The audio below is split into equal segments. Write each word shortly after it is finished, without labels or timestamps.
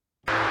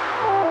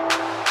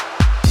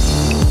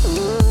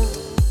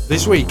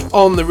This week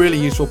on the Really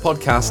Useful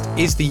Podcast,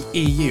 is the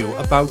EU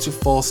about to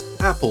force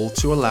Apple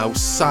to allow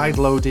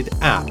side-loaded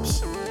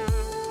apps?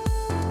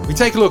 We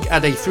take a look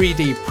at a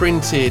 3D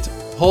printed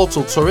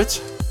portal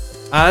turret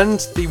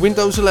and the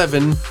Windows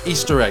 11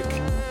 Easter egg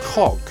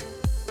cog.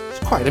 It's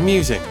quite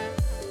amusing.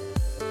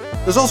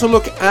 There's also a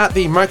look at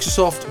the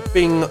Microsoft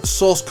Bing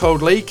source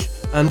code leak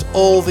and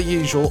all the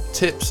usual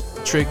tips,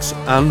 tricks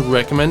and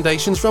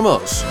recommendations from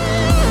us.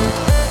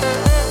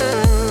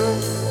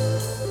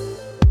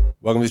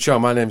 Welcome to the show.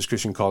 My name is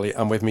Christian Colley,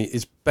 and with me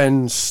is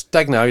Ben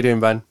Stegner. How are you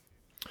doing, Ben?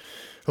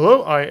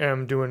 Hello, I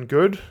am doing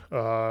good.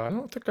 I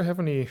don't think I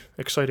have any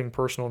exciting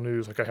personal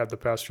news like I had the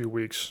past few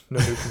weeks. No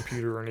new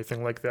computer or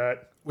anything like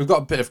that. We've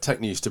got a bit of tech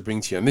news to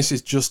bring to you, and this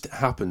has just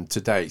happened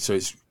today, so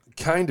it's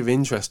kind of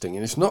interesting,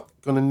 and it's not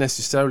going to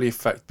necessarily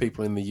affect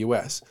people in the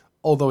US,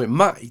 although it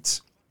might,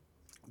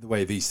 the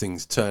way these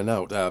things turn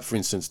out. For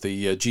instance,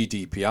 the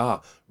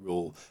GDPR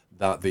rule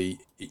that the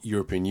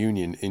European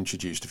Union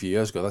introduced a few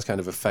years ago, that's kind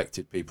of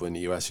affected people in the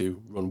US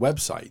who run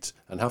websites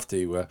and have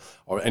to,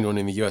 or anyone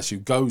in the US who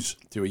goes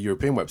to a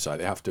European website,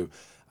 they have to,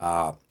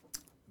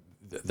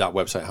 that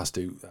website has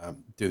to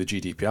do the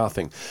GDPR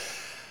thing.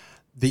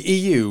 The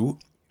EU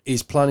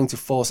is planning to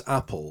force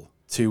Apple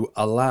to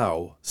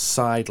allow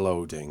side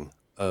loading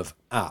of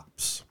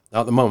apps.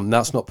 Now, at the moment,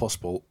 that's not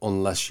possible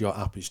unless your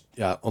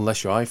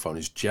iPhone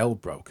is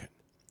jailbroken.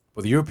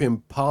 But the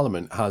European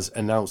Parliament has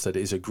announced that it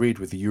has agreed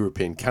with the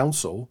European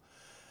Council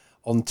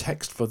on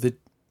text for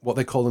what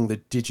they're calling the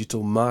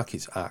Digital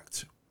Markets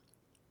Act,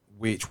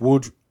 which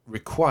would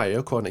require,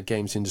 according to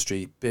Games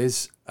Industry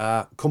Biz,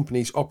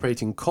 companies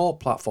operating core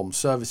platform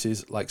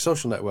services like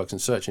social networks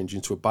and search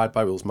engines to abide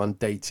by rules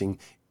mandating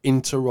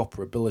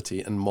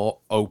interoperability and more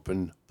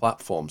open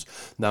platforms.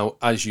 Now,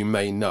 as you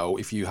may know,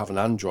 if you have an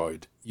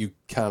Android, you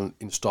can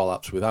install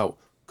apps without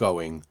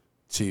going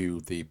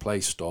to the Play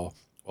Store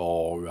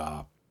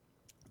or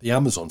the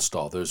Amazon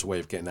store. There's a way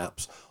of getting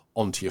apps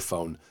onto your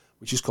phone,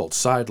 which is called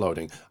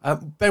sideloading.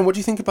 Ben, what do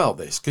you think about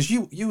this? Because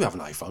you have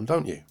an iPhone,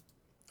 don't you?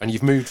 And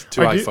you've moved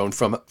to iPhone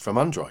from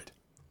Android.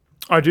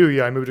 I do,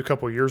 yeah. I moved a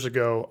couple of years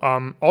ago.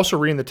 Also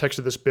reading the text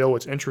of this bill,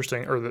 it's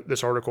interesting, or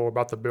this article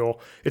about the bill,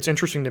 it's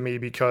interesting to me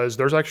because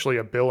there's actually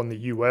a bill in the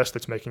U.S.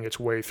 that's making its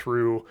way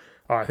through,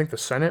 I think, the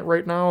Senate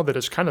right now that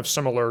is kind of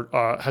similar,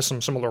 has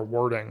some similar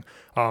wording.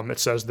 It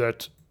says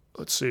that,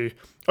 let's see.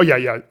 Oh, yeah.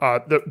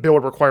 The bill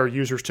would require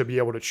users to be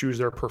able to choose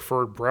their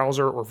preferred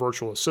browser or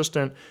virtual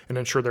assistant and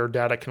ensure their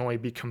data can only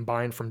be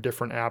combined from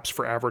different apps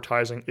for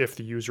advertising if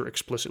the user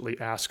explicitly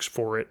asks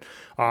for it.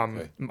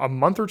 Okay. A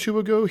month or two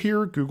ago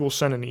here, Google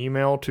sent an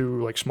email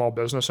to like small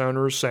business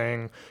owners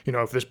saying,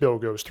 if this bill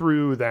goes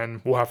through,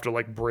 then we'll have to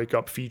like break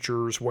up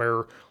features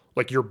where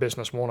like your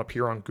business won't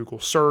appear on Google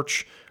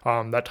search,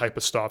 that type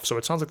of stuff. So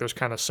it sounds like there's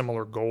kind of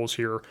similar goals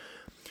here.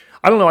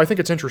 I don't know. I think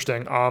it's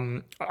interesting. I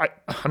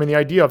mean, the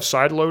idea of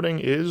side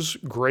loading is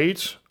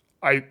great.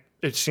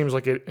 It seems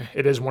like it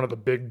is one of the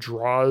big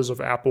draws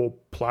of Apple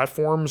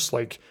platforms.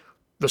 Like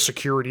the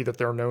security that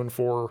they're known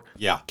for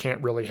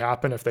can't really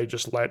happen if they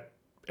just let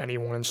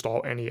anyone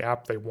install any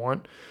app they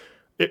want.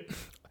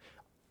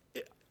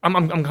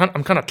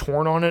 I'm kind of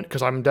torn on it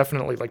because I'm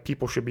definitely like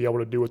people should be able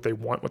to do what they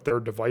want with their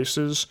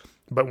devices.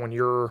 But when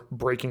you're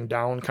breaking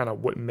down kind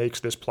of what makes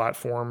this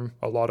platform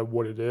a lot of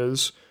what it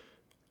is,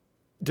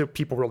 do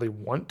people really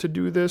want to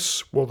do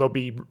this? Will there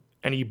be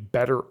any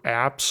better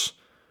apps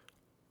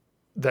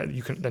that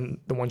you can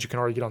than the ones you can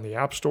already get on the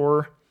App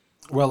Store?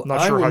 Well, I'm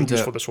not sure how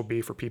useful this will be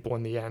for people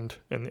in the end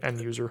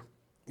user.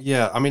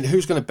 Yeah, I mean,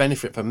 who's going to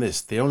benefit from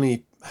this?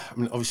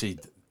 Obviously,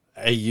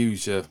 a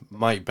user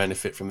might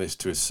benefit from this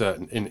to a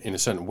certain in a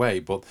certain way,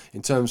 but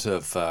in terms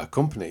of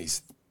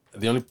companies,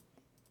 the only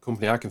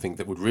company I can think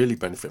that would really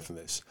benefit from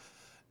this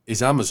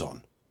is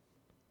Amazon.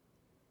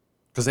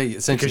 Because they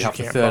essentially have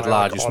the third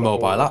largest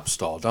mobile app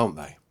store, don't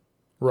they?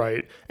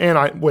 Right.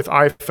 And with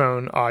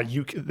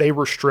iPhone, they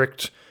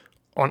restrict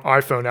on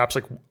iPhone apps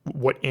like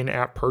what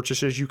in-app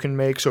purchases you can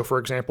make. So, for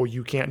example,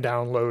 you can't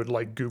download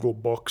like Google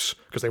Books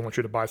because they want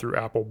you to buy through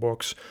Apple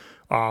Books.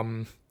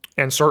 And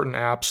certain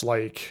apps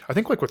like, I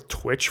think like with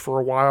Twitch for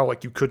a while,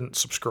 like you couldn't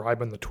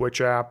subscribe in the Twitch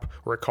app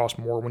or it costs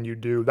more when you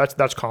do.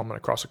 That's common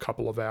across a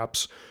couple of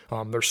apps.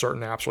 There's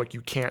certain apps like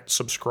you can't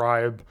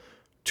subscribe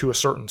to a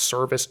certain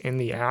service in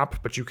the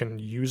app, but you can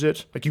use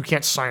it. Like you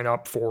can't sign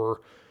up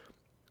for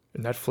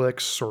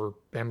Netflix or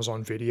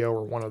Amazon Video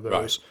or one of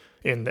those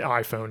in the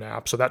iPhone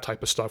app. So that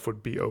type of stuff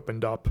would be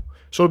opened up.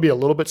 So it'd be a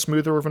little bit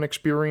smoother of an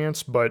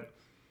experience, but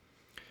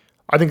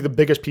I think the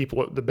biggest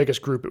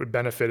group it would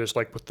benefit is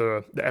like with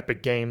the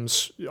Epic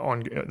Games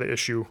on the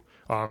issue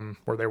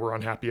where they were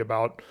unhappy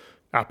about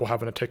Apple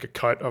having to take a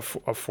cut of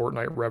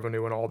Fortnite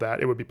revenue and all that.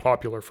 It would be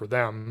popular for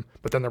them.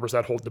 But then there was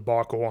that whole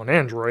debacle on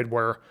Android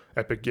where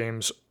Epic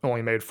Games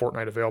only made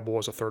Fortnite available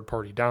as a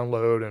third-party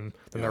download, and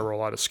then there were a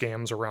lot of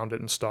scams around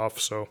it and stuff.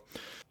 So,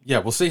 yeah,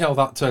 we'll see how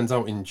that turns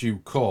out in due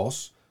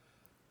course.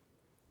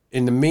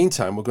 In the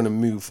meantime, we're going to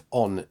move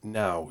on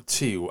now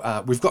to,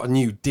 we've got a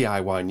new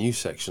DIY news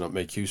section at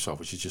Make Use Of,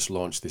 which has just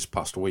launched this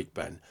past week,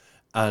 Ben.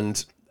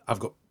 And I've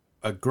got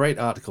a great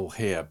article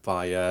here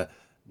by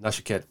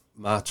Nachiket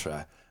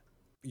Matra,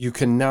 you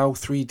can now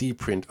 3D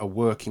print a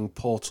working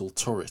Portal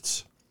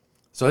turret.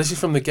 So this is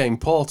from the game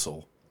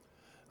Portal,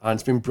 and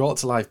it's been brought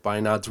to life by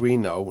an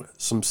Arduino,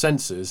 some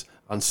sensors,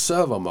 and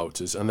servo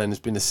motors, and then it's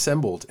been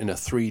assembled in a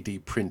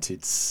 3D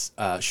printed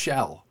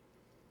shell.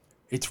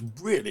 It's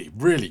really,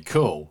 really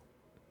cool.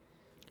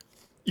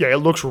 Yeah, it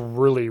looks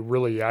really,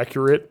 really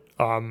accurate.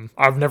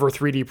 I've never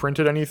 3D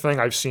printed anything.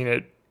 I've seen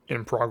it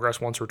in progress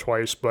once or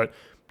twice, but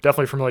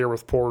definitely familiar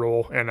with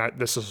Portal, and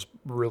this is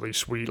really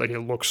sweet. Like, it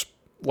looks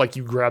like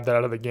you grabbed that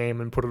out of the game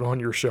and put it on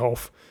your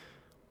shelf.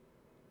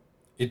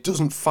 It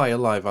doesn't fire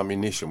live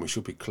ammunition. We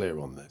should be clear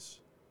on this.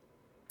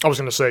 I was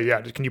going to say,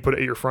 yeah, can you put it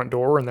at your front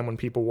door, and then when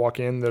people walk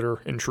in that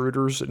are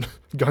intruders, it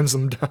guns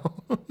them down?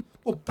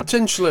 Well,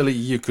 potentially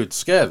you could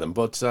scare them,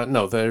 but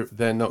no,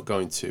 they're not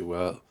going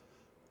to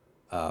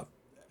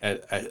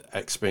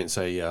experience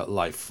a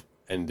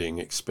life-ending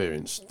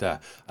experience there.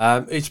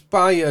 It's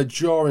by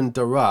Joran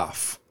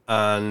Daraf,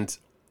 and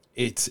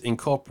it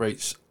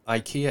incorporates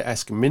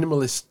IKEA-esque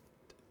minimalist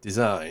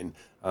design,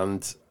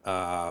 and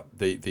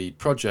the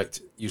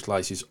project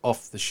utilizes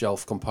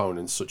off-the-shelf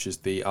components such as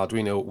the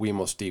Arduino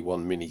Wemos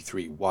D1 Mini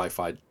 3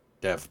 Wi-Fi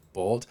dev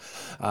board,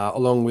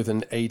 along with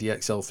an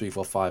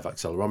ADXL345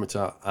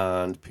 accelerometer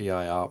and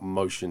PIR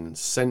motion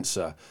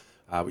sensor,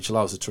 which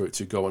allows the turret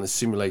to go on a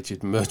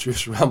simulated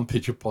murderous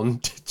rampage upon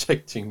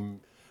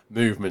detecting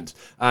movement.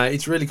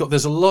 It's really cool.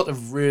 There's a lot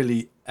of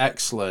really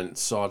excellent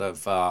sort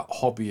of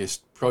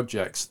hobbyist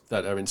projects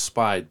that are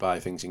inspired by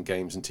things in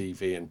games and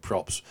TV and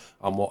props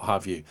and what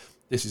have you.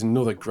 This is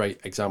another great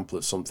example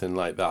of something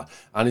like that.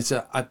 And it's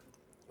I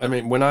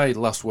mean, when I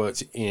last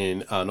worked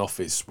in an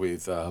office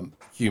with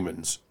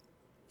humans,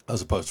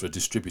 as opposed to a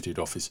distributed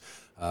office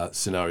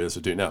scenario as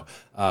I do now,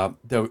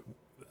 there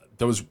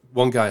was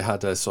one guy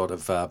had a sort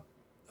of a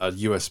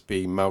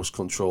USB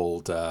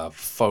mouse-controlled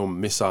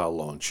foam missile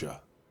launcher,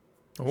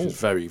 which is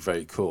very,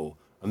 very cool.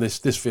 And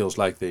this feels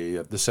like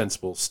the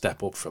sensible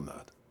step up from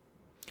that.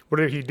 What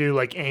did he do?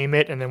 Like aim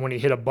it, and then when he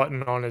hit a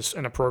button on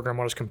in a program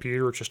on his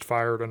computer, it just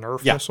fired a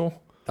Nerf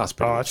missile? That's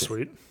pretty much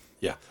sweet.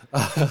 Yeah.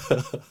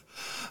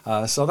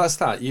 So that's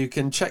that. You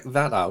can check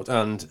that out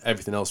and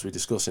everything else we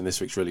discuss in this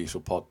week's Really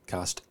Useful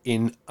podcast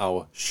in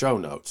our show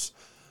notes.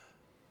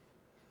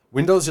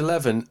 Windows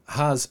 11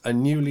 has a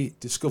newly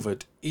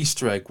discovered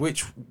Easter egg,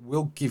 which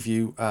will give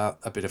you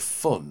a bit of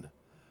fun.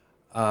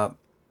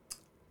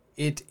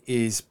 It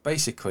is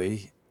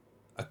basically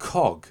a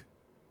cog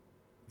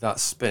that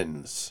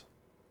spins.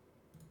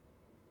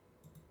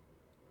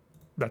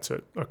 That's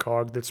it. A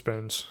cog that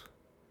spins.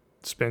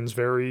 It spins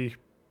very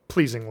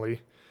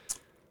pleasingly.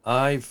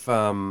 I've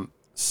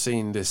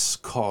seen this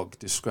cog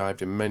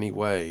described in many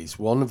ways.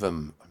 One of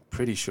them, I'm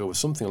pretty sure, was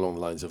something along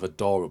the lines of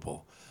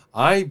adorable.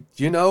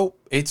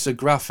 It's a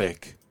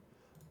graphic.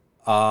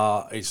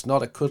 It's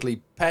not a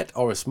cuddly pet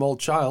or a small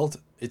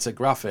child. It's a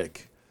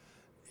graphic.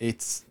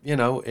 It's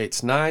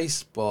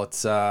nice,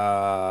 but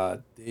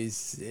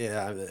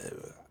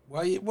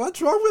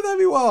what's wrong with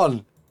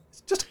everyone?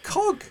 It's just a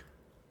cog.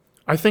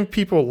 I think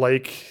people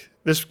like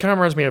this. Kind of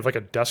reminds me of like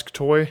a desk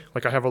toy.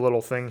 Like I have a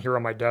little thing here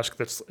on my desk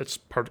it's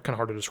kind of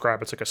hard to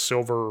describe. It's like a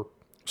silver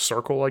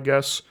circle, I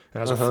guess. It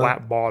has a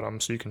flat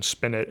bottom, so you can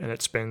spin it, and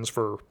it spins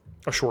for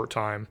a short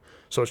time.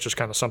 So it's just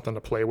kind of something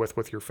to play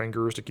with your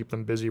fingers to keep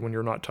them busy when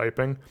you're not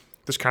typing.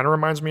 This kind of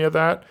reminds me of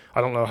that.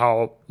 I don't know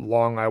how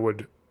long I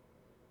would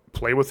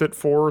play with it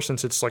for,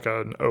 since it's like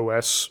an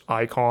OS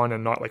icon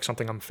and not like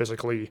something I'm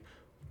physically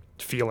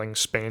feeling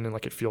spin and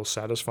like it feels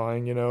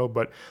satisfying,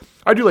 but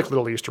I do like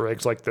little Easter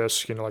eggs like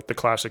this, like the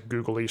classic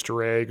Google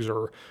Easter eggs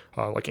or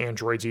like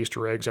Android's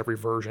Easter eggs, every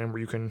version where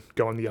you can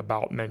go in the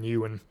about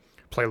menu and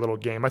play a little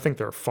game. I think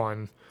they're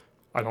fun.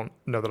 I don't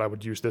know that I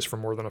would use this for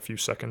more than a few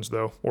seconds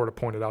though, or to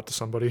point it out to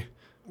somebody.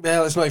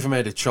 Well, it's not even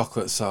made of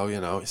chocolate, so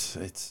it's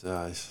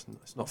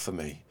not for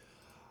me.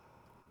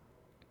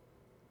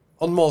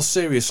 On more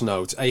serious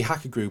note, a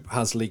hacker group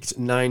has leaked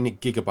 9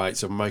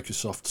 gigabytes of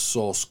Microsoft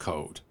source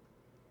code.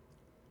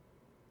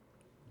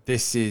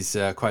 This is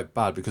quite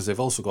bad because they've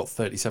also got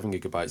 37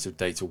 gigabytes of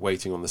data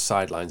waiting on the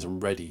sidelines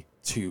and ready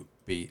to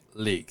be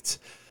leaked.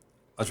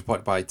 As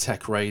reported by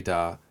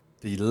TechRadar,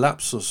 the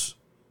Lapsus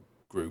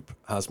group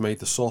has made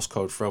the source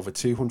code for over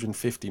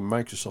 250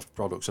 Microsoft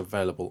products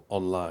available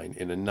online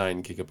in a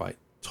 9 gigabyte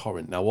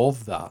torrent. Now,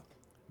 of that,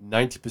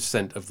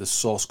 90% of the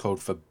source code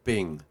for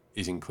Bing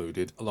is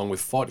included, along with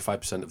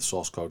 45% of the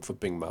source code for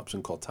Bing Maps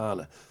and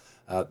Cortana.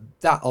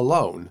 That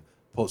alone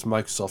puts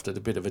Microsoft at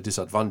a bit of a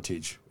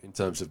disadvantage in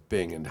terms of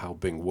Bing and how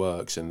Bing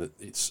works and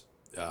its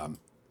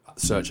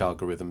search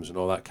algorithms and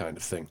all that kind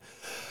of thing.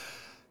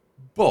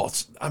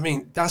 But, I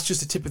mean, that's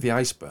just the tip of the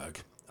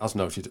iceberg, as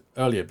noted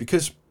earlier,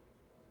 because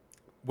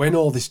when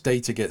all this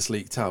data gets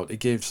leaked out, it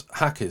gives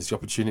hackers the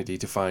opportunity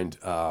to find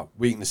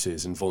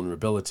weaknesses and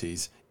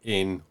vulnerabilities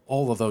in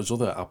all of those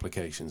other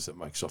applications that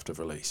Microsoft have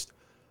released.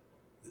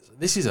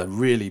 This is a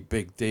really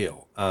big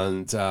deal.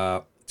 And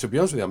to be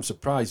honest with you, I'm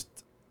surprised.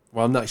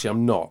 Well,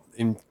 I'm not.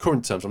 In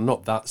current terms, I'm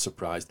not that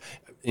surprised.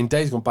 In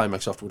days gone by,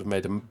 Microsoft would have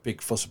made a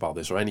big fuss about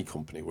this, or any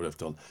company would have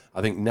done.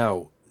 I think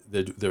now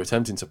they're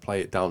attempting to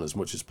play it down as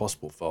much as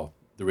possible for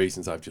the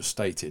reasons I've just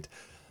stated.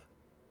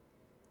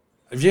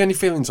 Have you any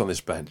feelings on this,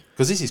 Ben?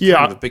 Because this is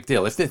kind of a big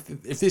deal. If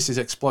this is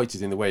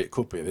exploited in the way it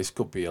could be, this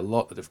could be a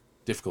lot of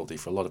difficulty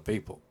for a lot of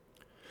people.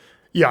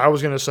 Yeah, I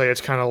was going to say it's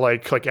kind of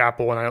like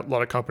Apple and a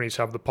lot of companies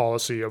have the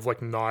policy of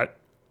like not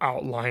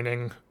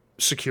outlining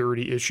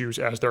security issues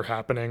as they're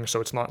happening.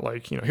 So it's not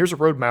like, here's a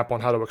roadmap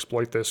on how to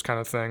exploit this kind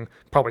of thing.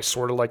 Probably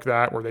sort of like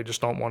that, where they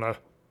just don't want to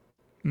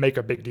make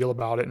a big deal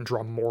about it and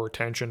draw more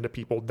attention to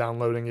people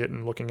downloading it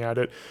and looking at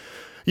it.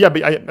 Yeah,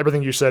 but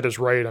everything you said is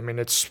right. I mean,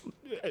 it's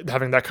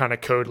having that kind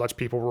of code lets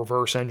people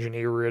reverse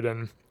engineer it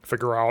and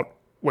figure out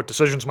what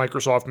decisions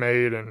Microsoft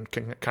made and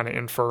can kind of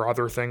infer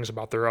other things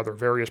about their other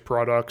various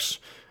products.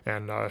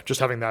 And just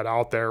having that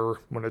out there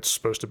when it's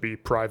supposed to be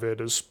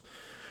private is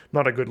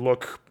not a good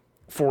look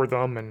for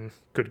them and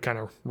could kind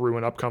of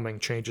ruin upcoming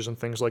changes and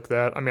things like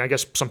that. I mean, I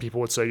guess some people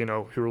would say,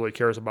 who really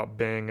cares about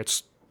Bing?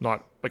 It's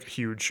not like a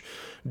huge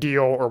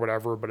deal or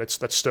whatever, but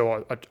that's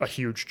still a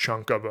huge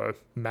chunk of a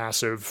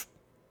massive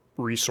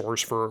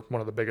resource for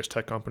one of the biggest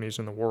tech companies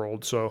in the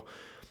world. So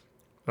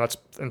that's,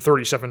 and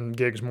 37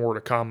 gigs more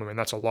to come. I mean,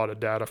 that's a lot of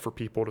data for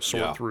people to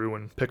sort through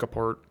and pick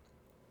apart.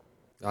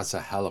 That's a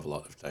hell of a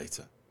lot of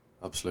data.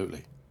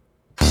 Absolutely.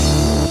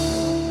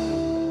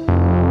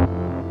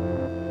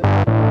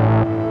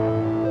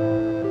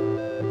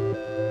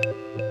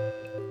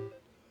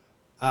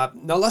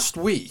 Now, last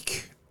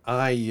week,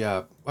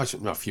 a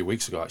few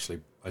weeks ago,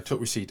 actually, I took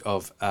receipt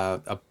of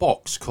a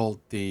box called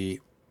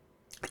the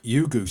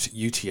UGOOSE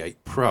UT8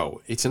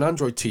 Pro. It's an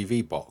Android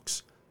TV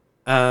box,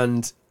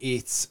 and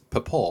it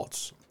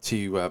purports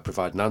to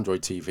provide an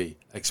Android TV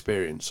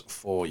experience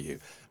for you.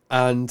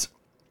 And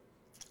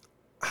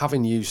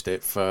having used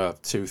it for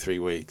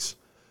 2-3 weeks,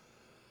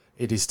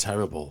 it is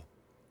terrible.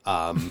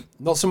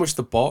 Not so much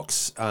the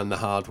box and the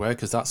hardware,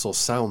 because that's all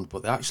sound,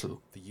 but the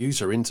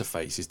user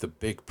interface is the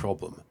big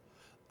problem.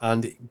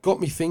 And it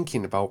got me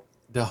thinking about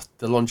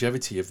the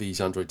longevity of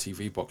these Android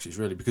TV boxes,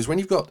 really, because when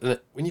you've got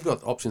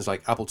options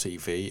like Apple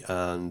TV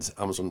and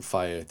Amazon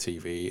Fire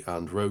TV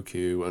and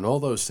Roku and all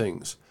those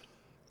things,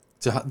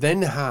 to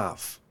then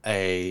have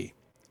a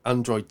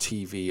Android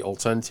TV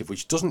alternative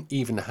which doesn't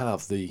even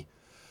have the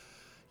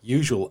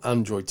usual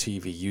Android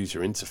TV user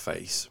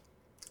interface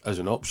as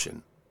an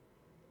option,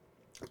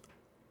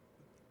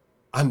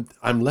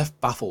 I'm left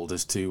baffled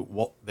as to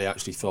what they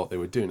actually thought they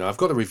were doing. Now, I've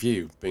got a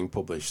review being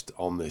published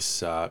on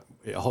this.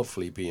 It'll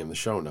hopefully be in the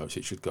show notes.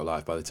 It should go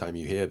live by the time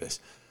you hear this.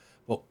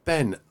 But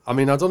Ben, I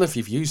mean, I don't know if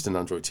you've used an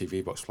Android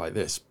TV box like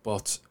this,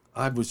 but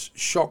I was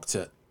shocked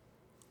at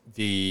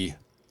the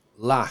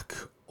lack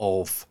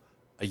of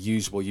a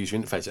usable user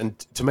interface. And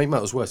to make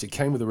matters worse, it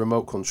came with a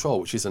remote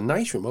control, which is a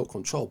nice remote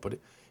control, but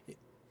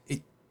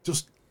it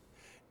just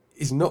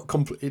is not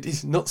it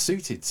is not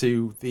suited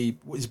to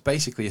what is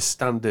basically a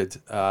standard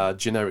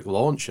generic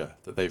launcher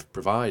that they've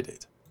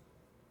provided.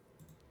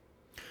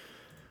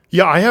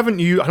 Yeah, I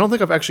don't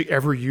think I've actually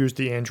ever used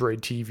the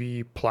Android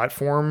TV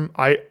platform.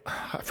 I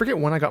forget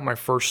when I got my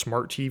first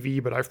smart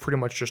TV, but I've pretty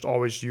much just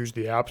always used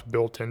the apps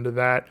built into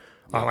that.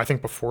 I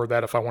think before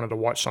that, if I wanted to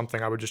watch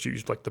something, I would just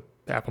use like the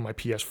app on my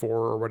PS4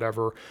 or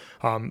whatever.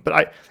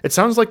 But it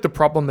sounds like the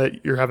problem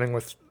that you're having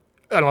with,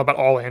 I don't know about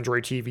all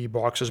Android TV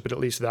boxes, but at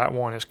least that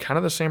one is kind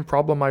of the same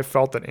problem I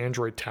felt that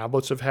Android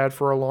tablets have had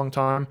for a long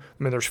time.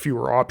 I mean, there's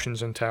fewer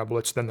options in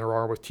tablets than there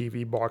are with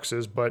TV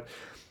boxes, but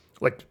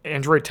like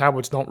Android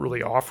tablets don't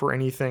really offer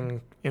anything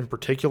in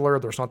particular.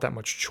 There's not that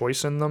much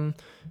choice in them.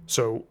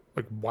 So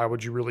like, why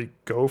would you really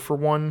go for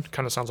one?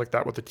 Kind of sounds like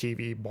that with the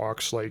TV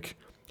box. Like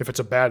if it's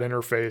a bad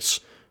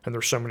interface and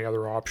there's so many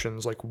other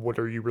options, like what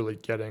are you really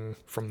getting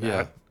from that?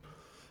 Yeah.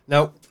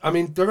 Now, I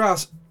mean, there are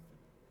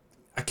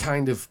a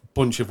kind of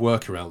bunch of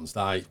workarounds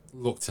that I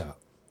looked at.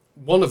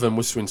 One of them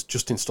was to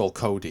just install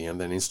Kodi and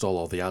then install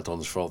all the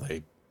add-ons for all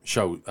the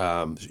show,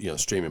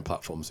 streaming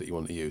platforms that you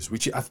want to use,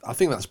 which I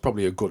think that's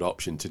probably a good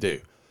option to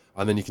do.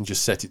 And then you can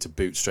just set it to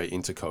boot straight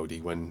into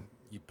Kodi when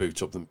you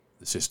boot up the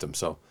system.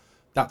 So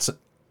that's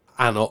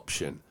an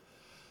option.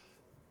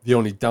 The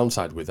only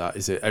downside with that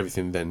is that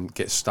everything then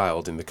gets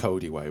styled in the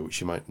Kodi way, which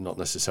you might not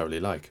necessarily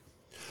like.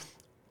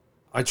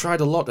 I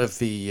tried a lot of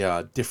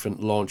the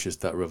different launchers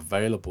that are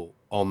available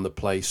on the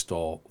Play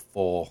Store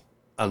for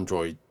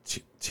Android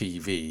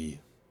TV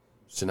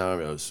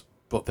scenarios,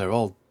 but they're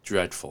all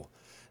dreadful.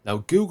 Now,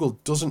 Google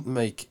doesn't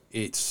make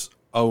its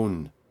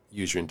own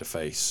user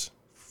interface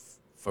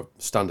for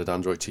standard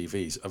Android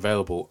TVs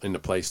available in the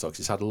Play Store, because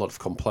it's had a lot of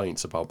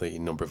complaints about the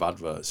number of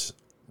adverts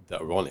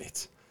that are on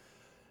it.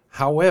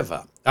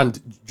 However,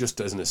 and just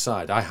as an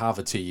aside, I have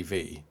a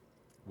TV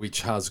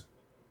which has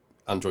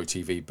Android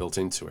TV built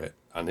into it,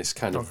 and it's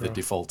kind of the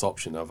default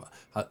option of,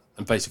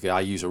 and basically I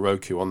use a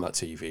Roku on that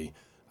TV,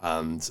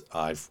 and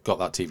I've got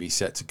that TV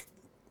set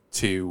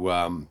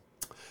to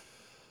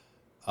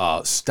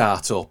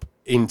start up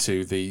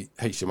into the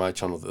HDMI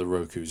channel that the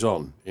Roku's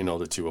on in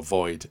order to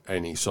avoid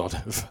any sort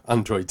of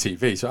Android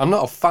TV. So I'm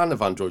not a fan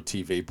of Android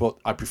TV, but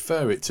I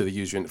prefer it to the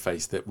user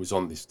interface that was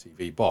on this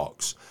TV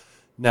box.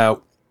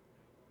 Now,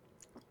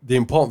 the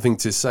important thing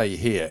to say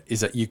here is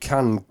that you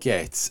can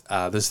get,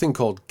 there's a thing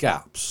called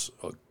GApps,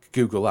 or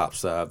Google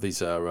Apps.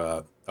 These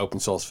are open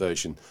source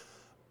version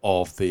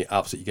of the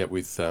apps that you get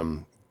with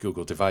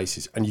Google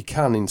devices. And you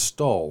can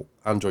install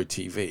Android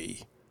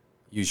TV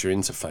user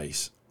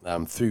interface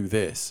through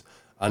this.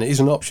 And it is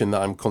an option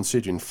that I'm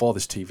considering for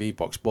this TV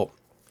box, but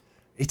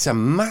it's a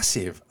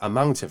massive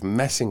amount of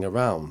messing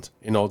around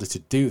in order to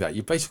do that.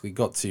 You've basically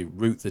got to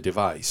root the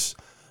device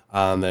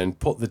and then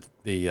put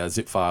the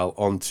zip file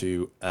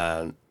onto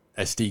an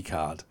SD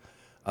card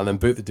and then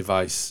boot the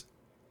device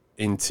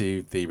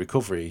into the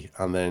recovery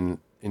and then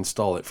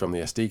install it from the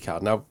SD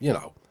card. Now,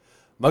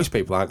 most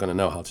people aren't going to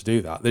know how to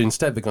do that.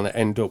 Instead, they're going to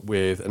end up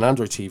with an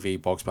Android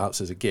TV box, perhaps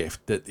as a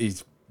gift, that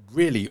is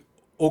really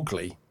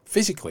ugly,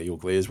 physically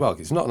ugly as well,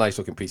 because it's not a nice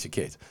looking piece of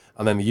kit.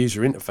 And then the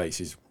user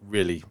interface is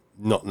really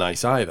not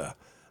nice either.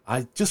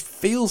 It just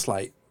feels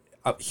like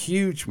a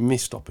huge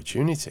missed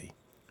opportunity.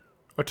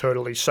 A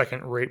totally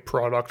second-rate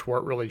product where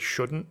it really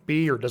shouldn't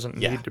be or doesn't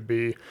need to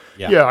be.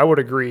 Yeah. I would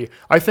agree.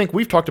 I think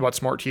we've talked about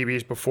smart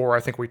TVs before. I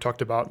think we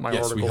talked about my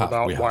article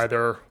about why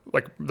they're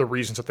like the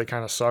reasons that they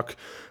kind of suck.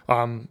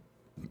 And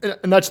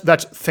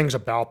that's things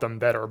about them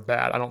that are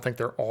bad. I don't think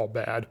they're all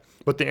bad,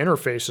 but the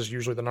interface is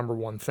usually the number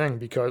one thing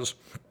because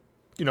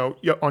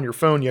on your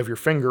phone, you have your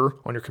finger.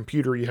 On your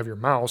computer, you have your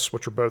mouse,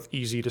 which are both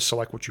easy to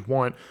select what you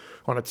want.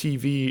 On a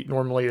TV,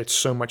 normally it's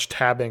so much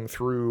tabbing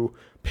through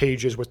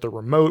pages with the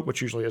remote,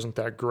 which usually isn't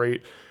that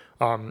great.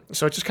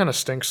 So it just kind of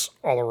stinks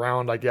all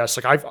around, I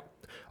guess. Like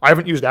I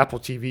haven't used Apple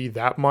TV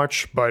that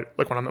much, but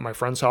like when I'm at my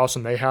friend's house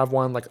and they have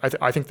one, like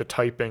I think the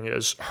typing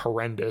is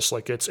horrendous.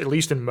 Like it's, at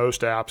least in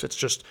most apps, it's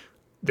just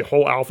the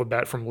whole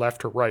alphabet from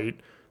left to right.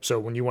 So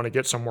when you want to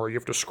get somewhere, you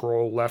have to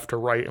scroll left to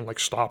right and like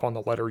stop on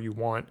the letter you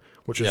want,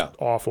 which is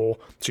awful.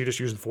 So you just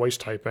use voice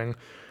typing.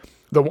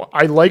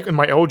 I like in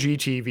my LG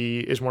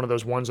TV is one of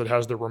those ones that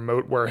has the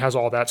remote where it has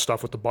all that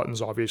stuff with the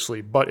buttons,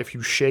 obviously. But if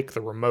you shake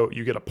the remote,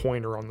 you get a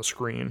pointer on the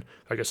screen.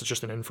 I guess it's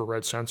just an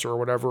infrared sensor or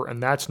whatever.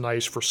 And that's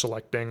nice for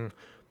selecting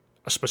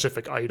a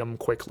specific item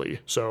quickly.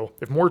 So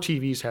if more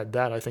TVs had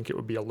that, I think it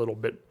would be a little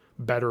bit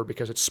better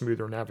because it's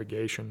smoother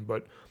navigation.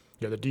 But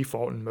yeah, the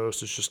default in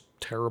most is just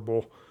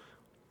terrible.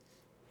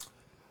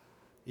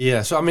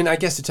 Yeah, so I mean, I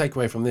guess the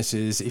takeaway from this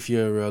is if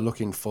you're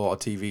looking for a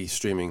TV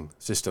streaming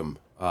system,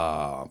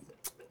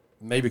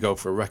 maybe go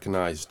for a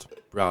recognized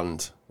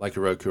brand like a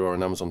Roku or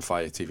an Amazon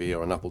Fire TV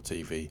or an Apple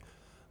TV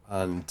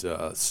and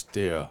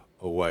steer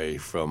away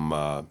from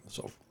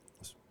sort of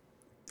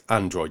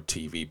Android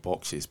TV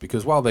boxes,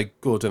 because while they're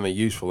good and they're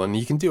useful and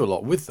you can do a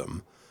lot with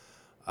them,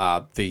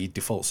 the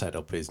default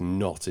setup is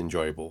not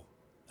enjoyable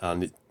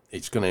and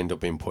it's going to end up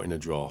being put in a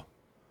drawer.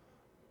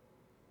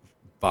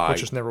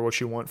 Which is never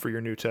what you want for your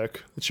new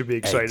tech. It should be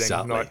exciting,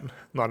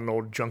 not an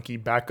old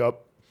junky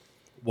backup.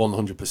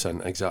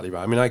 100%, exactly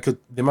right. I mean,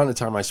 the amount of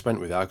time I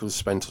spent with it, I could have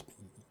spent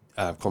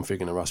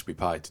configuring a Raspberry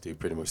Pi to do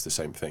pretty much the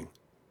same thing.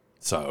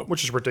 So,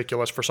 which is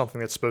ridiculous for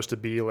something that's supposed to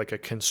be like a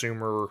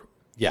consumer,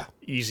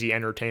 easy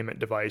entertainment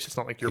device. It's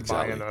not like you're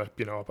buying a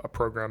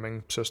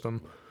programming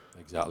system.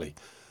 Exactly.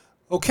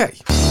 Okay.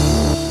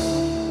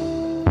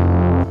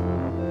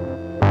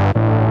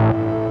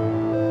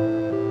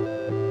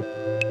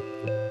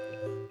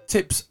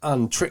 Tips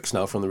and tricks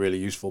now from the Really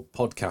Useful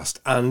podcast.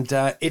 And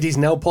it is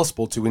now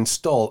possible to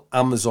install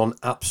Amazon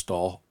App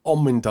Store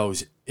on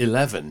Windows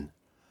 11.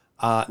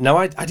 Now,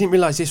 I didn't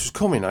realize this was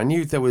coming. I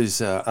knew there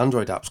was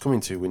Android apps coming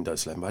to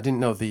Windows 11, but I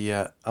didn't know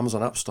the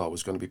Amazon App Store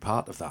was going to be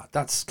part of that.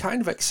 That's kind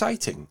of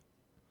exciting.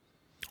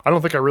 I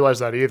don't think I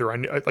realized that either. I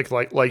knew,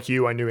 like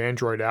you, I knew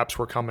Android apps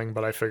were coming,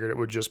 but I figured it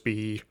would just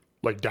be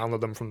like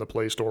download them from the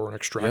Play Store and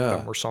extract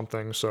them or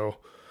something. So.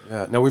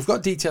 Yeah. Now, we've got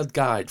a detailed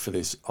guide for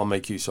this I'll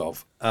make use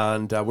of,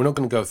 and we're not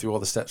going to go through all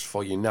the steps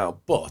for you now,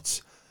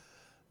 but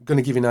I'm going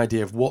to give you an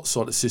idea of what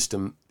sort of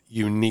system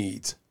you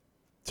need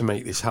to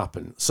make this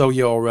happen. So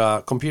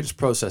your computer's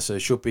processor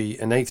should be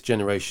an 8th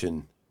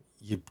generation.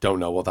 You don't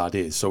know what that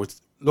is. So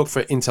look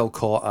for Intel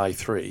Core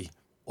i3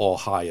 or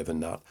higher than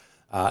that.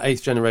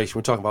 8th generation,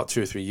 we're talking about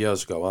 2 or 3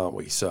 years ago, aren't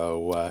we?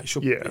 So it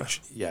should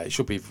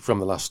be from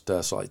the last 2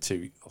 or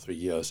 3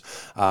 years.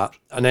 An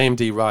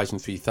AMD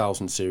Ryzen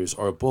 3000 series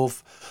or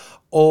above,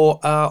 or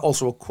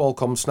also a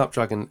Qualcomm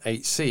Snapdragon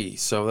 8C.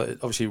 So it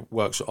obviously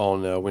works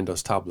on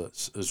Windows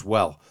tablets as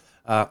well.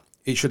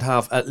 It should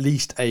have at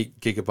least 8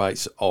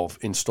 gigabytes of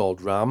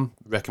installed RAM.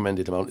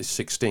 Recommended amount is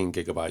 16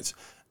 gigabytes.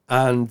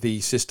 And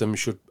the system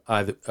should be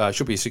a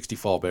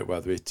 64-bit,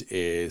 whether it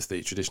is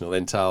the traditional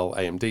Intel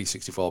AMD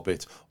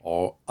 64-bit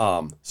or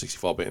ARM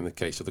 64-bit in the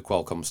case of the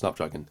Qualcomm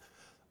Snapdragon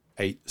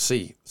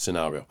 8C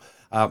scenario.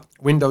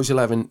 Windows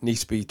 11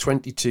 needs to be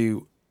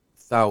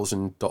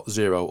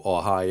 22,000.0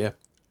 or higher,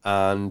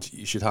 and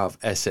you should have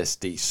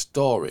SSD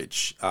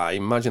storage. I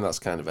imagine that's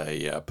kind of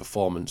a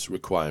performance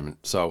requirement.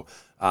 So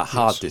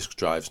hard disk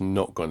drive's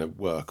not going to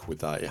work with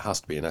that. It has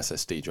to be an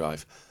SSD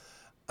drive.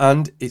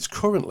 And it's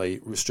currently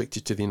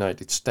restricted to the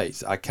United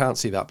States. I can't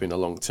see that being a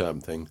long-term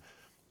thing.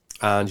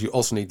 And you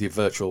also need the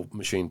virtual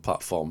machine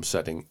platform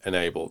setting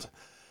enabled.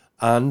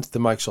 and the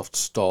Microsoft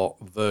Store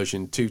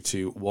version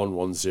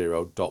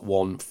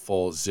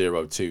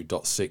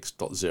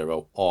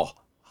 22110.1402.6.0 or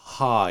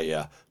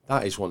higher.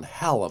 That is one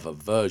hell of a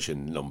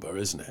version number,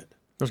 isn't it?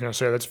 I was going to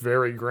say, that's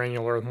very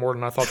granular, more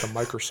than I thought the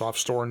Microsoft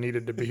Store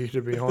needed to be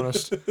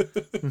honest.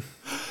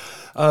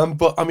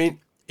 But I mean,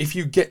 if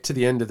you get to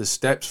the end of the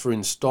steps for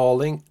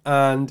installing,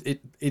 and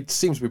it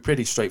seems to be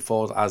pretty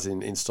straightforward as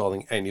in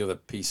installing any other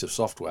piece of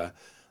software,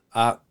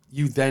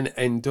 you then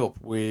end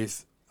up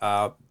with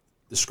the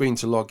screen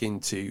to log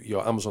into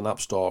your Amazon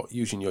App Store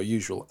using your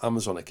usual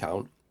Amazon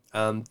account,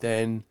 and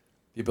then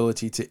the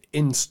ability to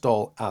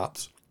install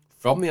apps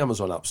from the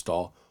Amazon App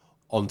Store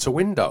onto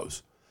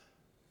Windows,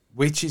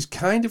 which is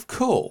kind of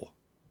cool.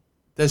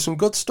 There's some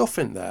good stuff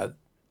in there,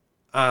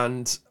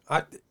 and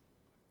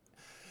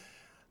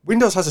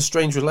Windows has a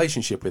strange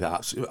relationship with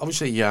apps.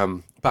 Obviously,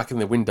 back in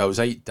the Windows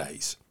 8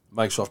 days,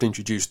 Microsoft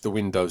introduced the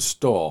Windows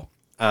Store,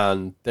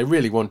 and they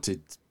really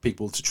wanted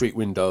people to treat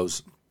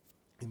Windows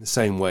in the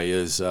same way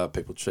as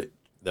people treat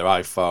their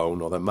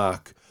iPhone or their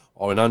Mac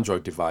or an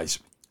Android device.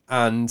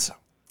 And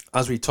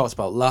as we talked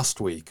about last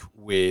week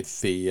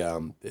with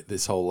the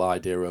this whole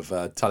idea of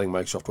telling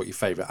Microsoft what your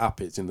favorite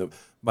app is in the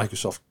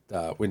Microsoft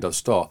Windows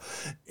Store,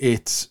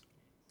 it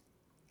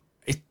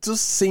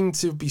does seem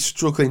to be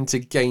struggling to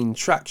gain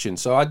traction.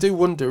 So I do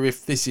wonder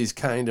if this is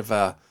kind of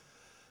a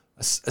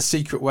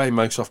secret way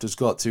Microsoft has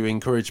got to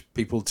encourage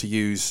people to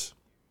use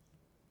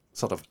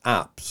sort of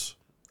apps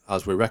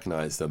as we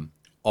recognize them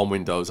on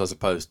Windows, as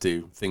opposed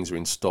to things are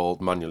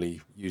installed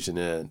manually using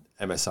an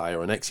MSI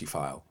or an exe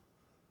file.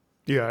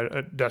 Yeah,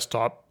 a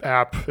desktop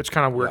app. It's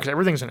kind of weird because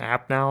everything's an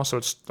app now, so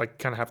it's like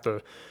kind of have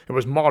to. It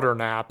was modern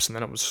apps, and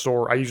then it was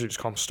store. I usually just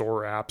call them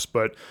store apps,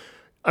 but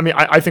I mean,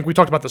 I think we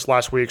talked about this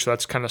last week, so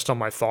that's kind of some of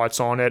my thoughts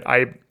on it.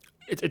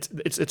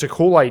 It's a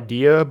cool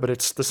idea, but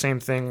it's the same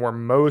thing where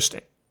most,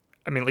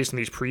 I mean, at least in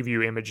these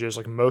preview images,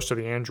 like most of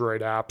the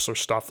Android apps are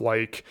stuff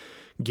like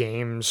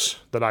games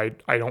that I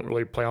don't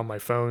really play on my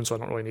phone, so I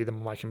don't really need them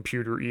on my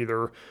computer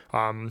either.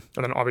 And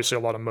then obviously a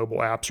lot of mobile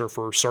apps are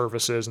for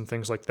services and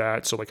things like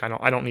that. So like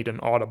I don't need an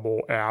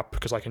Audible app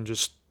because I can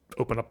just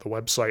open up the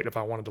website if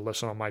I wanted to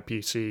listen on my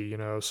PC, you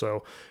know.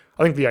 So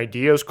I think the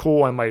idea is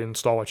cool. I might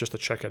install it just to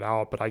check it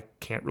out, but I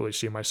can't really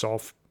see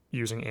myself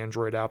using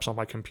Android apps on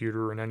my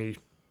computer in any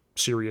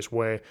serious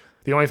way.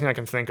 The only thing I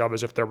can think of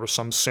is if there was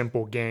some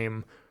simple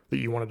game that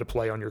you wanted to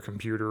play on your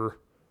computer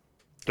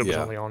that was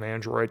only on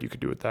Android, you could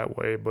do it that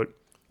way, but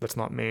that's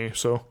not me.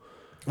 So,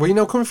 well, you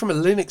know, coming from a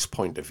Linux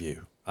point of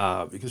view,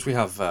 because we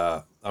have,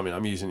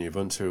 I'm using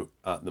Ubuntu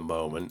at the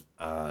moment,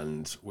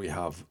 and we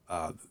have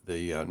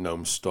the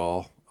GNOME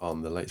Store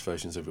on the latest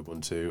versions of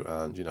Ubuntu,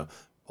 and you know,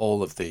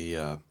 all of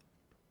the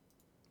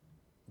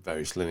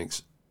various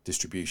Linux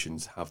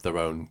distributions have their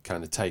own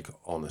kind of take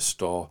on a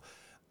store,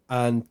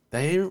 and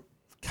they're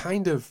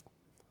kind of,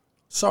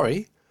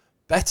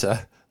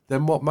 better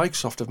than what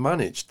Microsoft have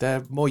managed.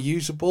 They're more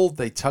usable.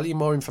 They tell you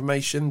more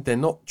information. They're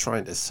not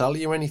trying to sell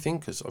you anything,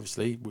 because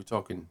obviously we're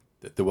talking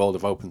the world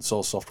of open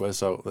source software,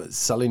 so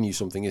selling you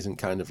something isn't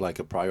kind of like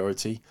a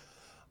priority.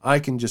 I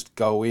can just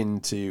go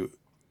into,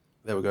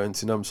 there we go,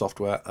 into GNOME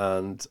software,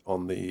 and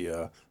on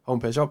the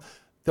homepage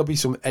there'll be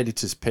some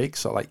editor's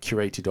picks, or like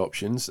curated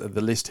options.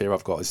 The list here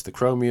I've got is the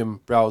Chromium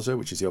browser,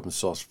 which is the open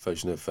source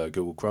version of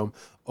Google Chrome,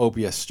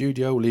 OBS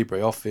Studio,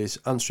 LibreOffice,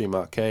 AndStream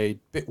Arcade,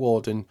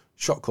 Bitwarden,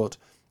 Shotcut,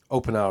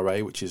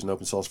 OpenRA, which is an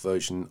open source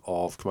version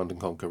of Command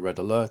 & Conquer Red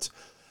Alert.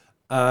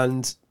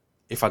 And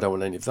if I don't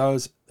want any of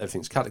those,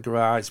 everything's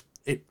categorized.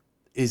 It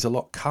is a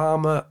lot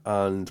calmer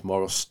and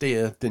more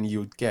austere than you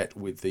would get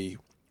with the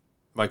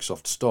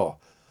Microsoft Store.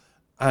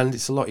 And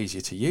it's a lot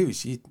easier to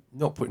use. You're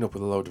not putting up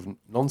with a load of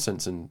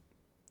nonsense and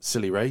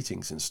silly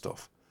ratings and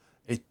stuff.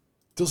 It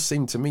does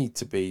seem to me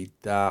to be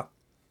that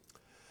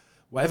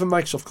whatever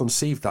Microsoft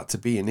conceived that to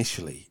be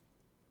initially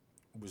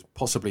was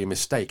possibly a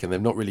mistake, and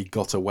they've not really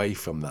got away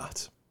from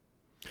that.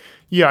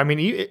 Yeah, I mean,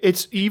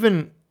 it's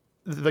even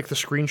like the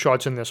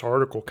screenshots in this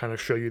article kind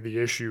of show you the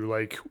issue.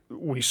 Like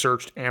we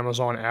searched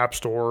Amazon App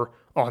Store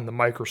on the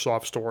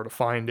Microsoft Store to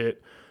find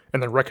it,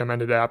 and the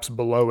recommended apps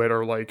below it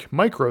are like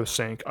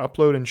MicroSync,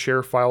 upload and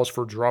share files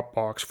for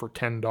Dropbox for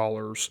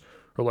 $10,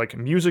 or like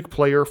music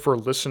player for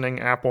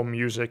listening, Apple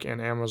Music and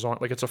Amazon.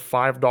 Like it's a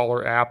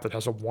 $5 app that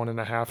has a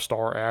 1.5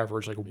 star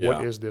average. Like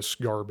what is this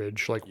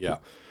garbage? Like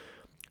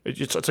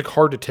It's like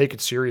hard to take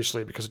it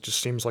seriously because it just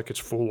seems like it's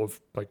full of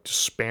like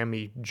just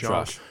spammy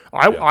junk.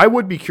 I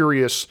would be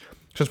curious,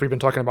 since we've been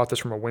talking about this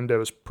from a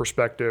Windows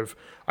perspective,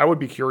 I would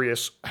be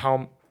curious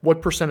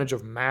what percentage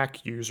of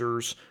Mac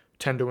users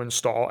tend to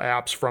install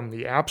apps from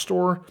the App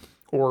Store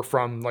or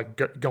from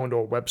like going to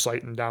a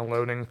website and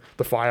downloading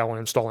the file and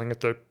installing it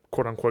the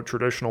quote unquote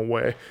traditional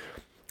way.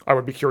 I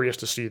would be curious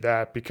to see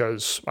that,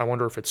 because I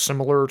wonder if it's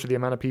similar to the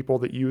amount of people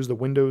that use the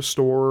Windows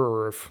Store,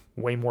 or if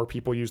way more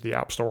people use the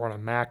App Store on a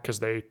Mac because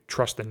they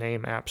trust the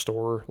name App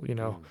Store, you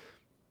know.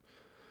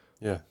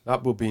 Yeah,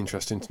 that would be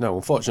interesting to know.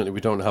 Unfortunately,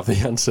 we don't have the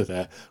answer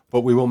there,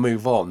 but we will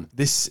move on.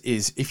 This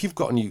is, if you've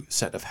got a new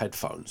set of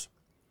headphones,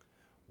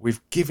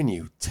 we've given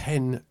you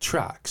 10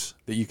 tracks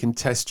that you can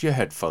test your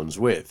headphones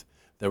with.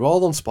 They're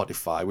all on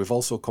Spotify. We've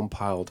also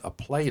compiled a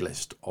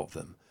playlist of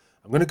them.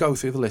 I'm going to go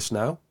through the list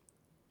now.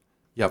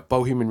 You have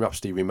Bohemian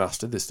Rhapsody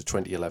Remastered. This is the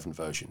 2011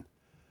 version.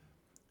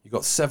 You've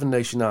got Seven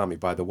Nation Army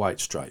by the White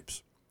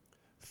Stripes.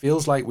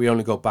 Feels Like We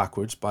Only Go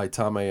Backwards by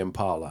Tame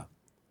Impala.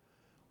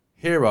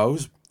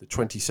 Heroes, the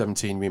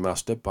 2017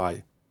 remaster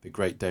by the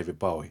great David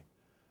Bowie.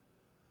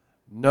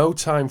 No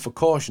Time for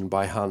Caution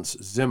by Hans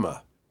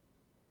Zimmer.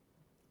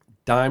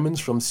 Diamonds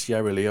from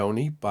Sierra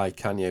Leone by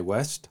Kanye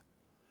West.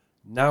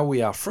 Now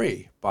We Are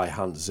Free by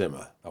Hans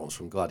Zimmer. That one's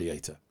from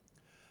Gladiator.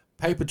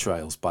 Paper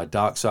Trails by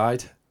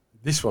Darkside.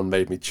 This one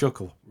made me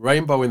chuckle.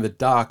 Rainbow in the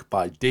Dark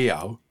by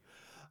Dio.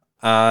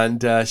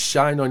 And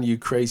Shine On You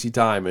Crazy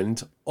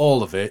Diamond.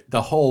 All of it.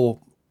 The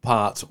whole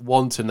part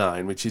 1 to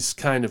 9, which is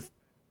kind of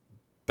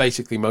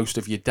basically most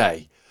of your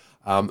day.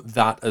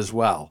 That as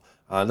well.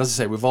 And as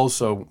I say, we've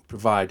also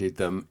provided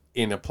them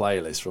in a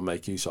playlist for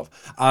Make Use Of.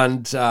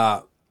 And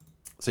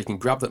so you can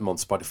grab them on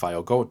Spotify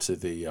or go to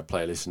the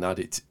playlist and add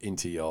it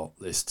into your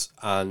lists.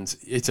 And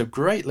it's a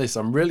great list.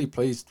 I'm really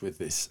pleased with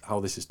this, how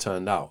this has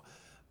turned out.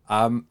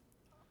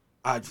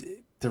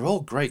 They're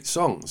all great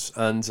songs,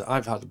 and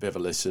I've had a bit of a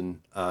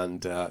listen.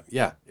 And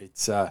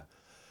it's they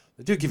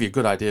do give you a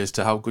good idea as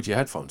to how good your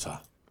headphones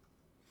are.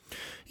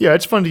 Yeah,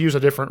 it's fun to use a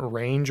different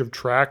range of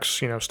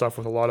tracks, stuff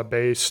with a lot of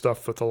bass,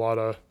 stuff with a lot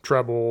of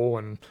treble,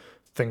 and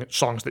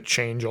songs that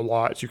change a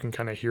lot, so you can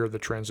kind of hear the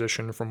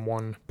transition from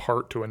one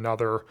part to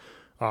another.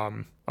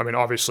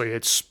 Obviously,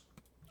 it's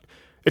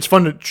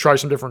fun to try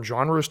some different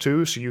genres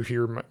too, so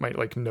you might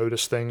like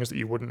notice things that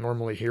you wouldn't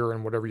normally hear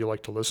in whatever you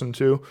like to listen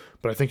to.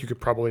 But I think you could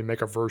probably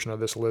make a version of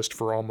this list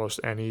for almost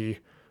any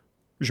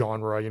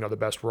genre, the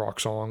best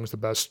rock songs, the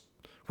best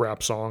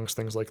rap songs,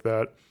 things like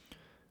that.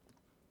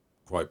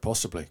 Quite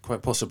possibly.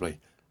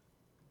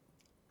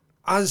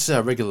 As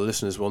regular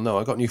listeners will know,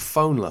 I got a new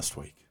phone last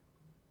week.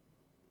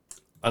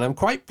 And I'm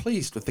quite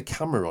pleased with the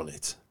camera on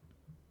it.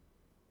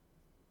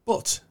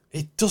 But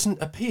it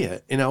doesn't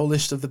appear in our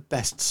list of the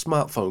best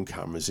smartphone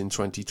cameras in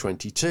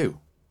 2022.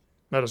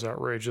 That is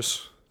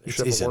outrageous. It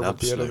is an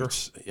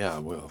absolute... Yeah,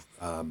 well...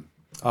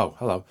 oh,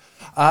 hello.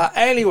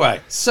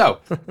 Anyway, so,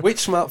 which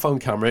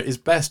smartphone camera is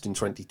best in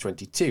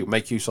 2022?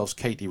 Make Use Of's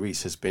Katie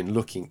Reese has been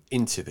looking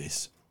into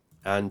this.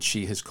 And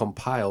she has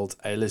compiled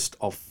a list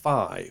of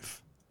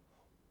 5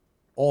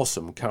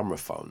 awesome camera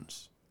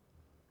phones.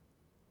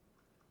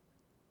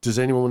 Does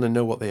anyone want to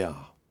know what they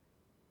are?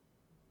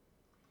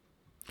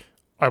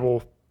 I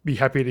will be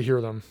happy to hear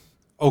them.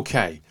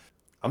 Okay.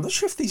 I'm not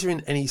sure if these are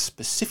in any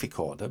specific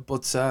order,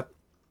 but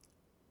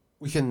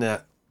we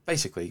can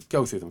basically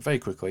go through them very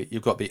quickly.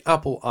 You've got the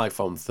Apple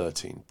iPhone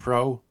 13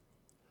 Pro.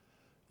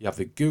 You have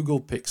the Google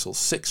Pixel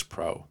 6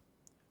 Pro.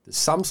 The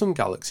Samsung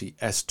Galaxy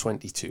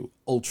S22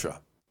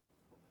 Ultra.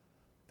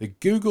 The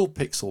Google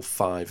Pixel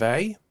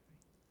 5a,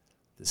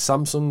 the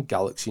Samsung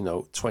Galaxy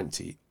Note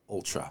 20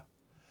 Ultra.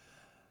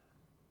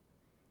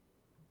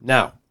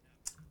 Now,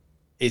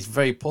 it's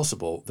very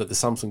possible that the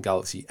Samsung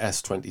Galaxy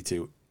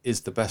S22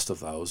 is the best of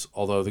those,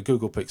 although the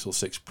Google Pixel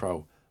 6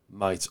 Pro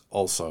might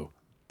also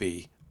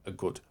be a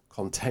good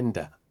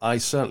contender. I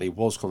certainly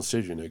was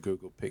considering a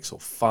Google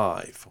Pixel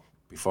 5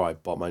 before I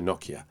bought my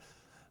Nokia.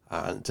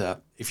 And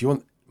if you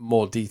want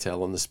more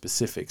detail on the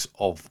specifics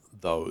of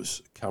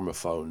those camera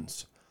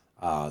phones,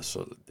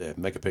 so the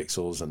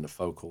megapixels and the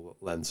focal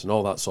lengths and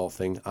all that sort of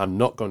thing, I'm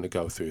not going to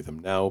go through them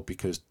now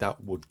because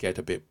that would get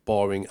a bit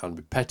boring and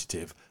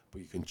repetitive, but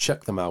you can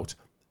check them out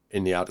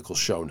in the article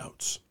show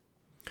notes.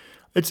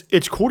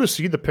 It's cool to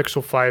see the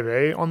Pixel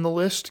 5a on the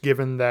list,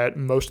 given that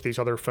most of these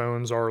other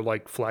phones are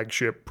like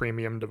flagship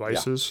premium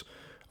devices.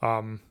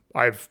 Yeah.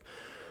 I've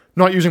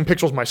not using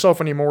Pixels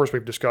myself anymore, as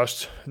we've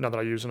discussed, now that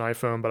I use an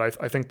iPhone, but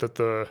I think that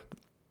the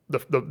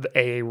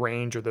A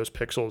range of those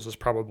Pixels is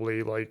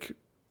probably like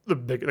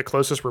the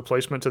closest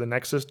replacement to the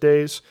Nexus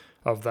days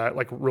of that,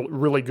 like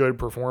really good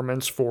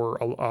performance for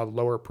a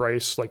lower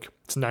price. Like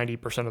it's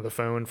 90% of the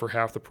phone for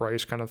half the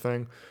price kind of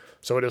thing.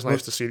 So it is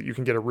nice to see that you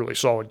can get a really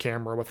solid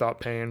camera without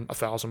paying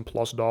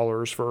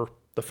 $1,000+ for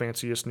the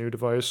fanciest new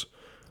device.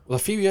 Well, a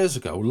few years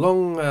ago,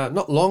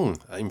 not long,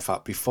 in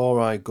fact,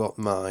 before I got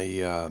my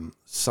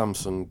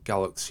Samsung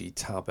Galaxy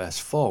Tab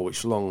S4,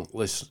 which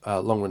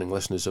long-running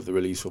listeners of the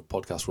Release of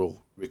podcast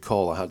will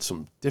recall I had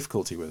some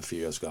difficulty with a few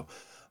years ago.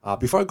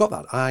 Before I got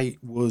that, I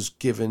was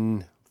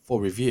given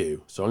for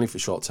review, so only for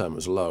short term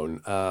as a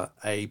loan,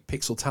 a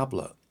Pixel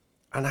tablet.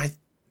 And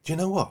do you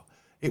know what?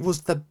 It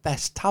was the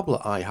best tablet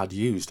I had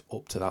used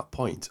up to that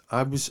point.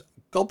 I was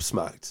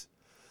gobsmacked,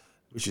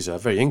 which is a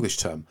very English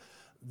term,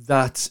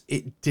 that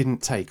it didn't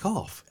take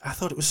off. I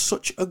thought it was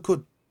such a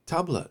good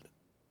tablet.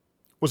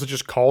 Was it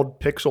just called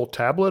Pixel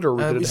Tablet, or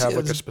did it have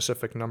like a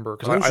specific number?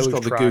 Because I just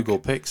got the Google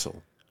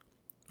Pixel.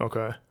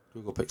 Okay.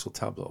 Google Pixel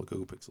Tablet or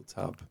Google Pixel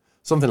Tab.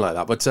 Something like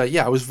that. But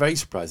I was very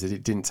surprised that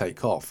it didn't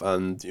take off.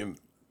 And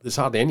there's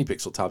hardly any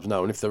Pixel Tabs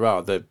now. And if there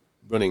are, I think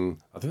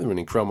they're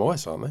running Chrome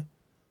OS, aren't they?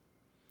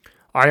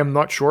 I am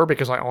not sure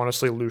because I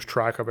honestly lose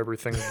track of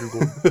everything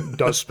Google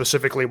does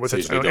specifically with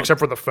its own, except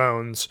for the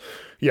phones.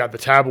 Yeah, the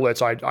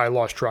tablets I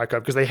lost track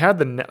of because they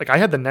had I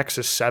had the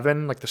Nexus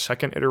 7, like the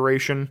second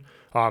iteration,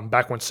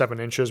 back when 7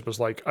 inches was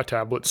like a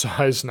tablet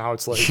size. Now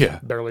it's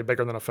like barely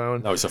bigger than a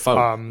phone. No, it's a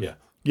phone.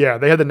 Yeah,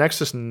 they had the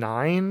Nexus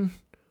 9.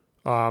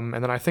 And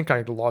then I think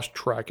I lost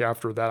track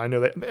after that. I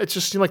know that it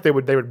just seemed like they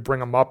would bring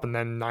them up, and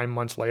then 9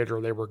 months later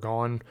they were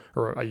gone,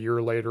 or a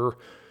year later.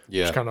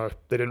 Yeah, just kind of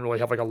they didn't really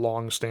have like a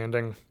long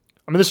standing.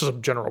 I mean, this is a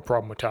general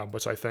problem with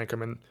tablets. I think. I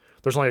mean,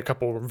 there's only a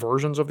couple of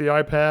versions of the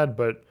iPad,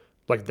 but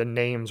like the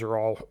names are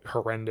all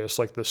horrendous.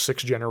 Like the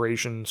 6th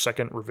generation,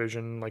 2nd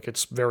revision. Like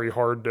it's very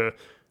hard to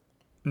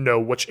know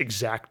which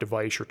exact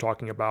device you're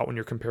talking about when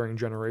you're comparing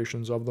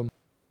generations of them.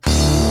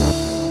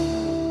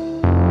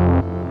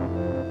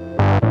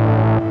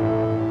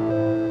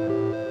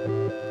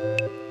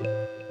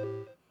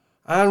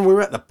 And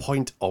we're at the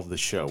point of the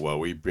show where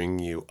we bring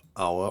you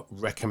our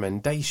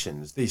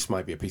recommendations. This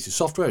might be a piece of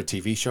software, a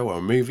TV show, or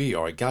a movie,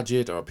 or a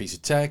gadget, or a piece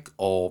of tech,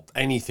 or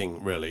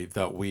anything really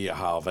that we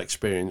have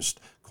experienced,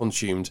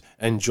 consumed,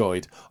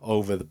 enjoyed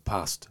over the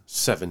past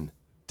 7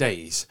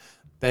 days.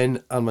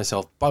 Ben and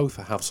myself both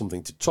have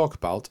something to talk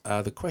about.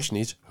 The question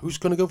is, who's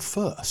going to go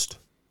first?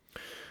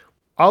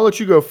 I'll let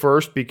you go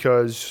first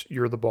because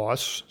you're the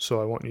boss,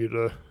 so I want you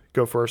to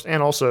go first.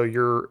 And also,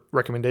 your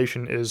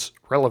recommendation is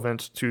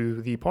relevant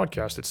to the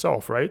podcast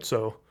itself, right?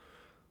 So,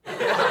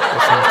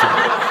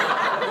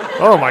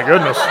 oh my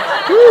goodness.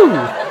 Woo!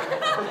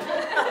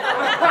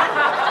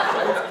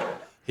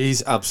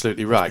 He's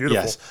absolutely right.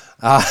 Yes,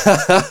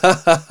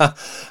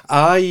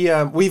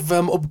 we've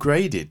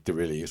upgraded the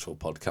Really Useful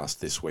podcast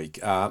this week.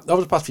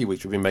 Over the past few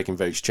weeks, we've been making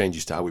various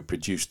changes to how we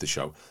produce the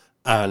show,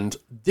 and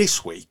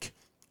this week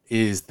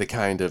is the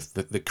kind of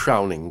the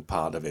crowning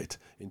part of it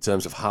in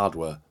terms of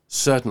hardware.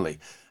 Certainly,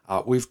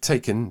 we've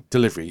taken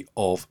delivery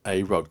of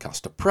a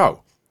Rodecaster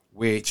Pro,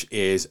 which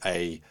is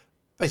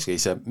basically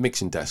it's a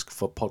mixing desk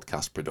for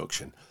podcast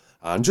production,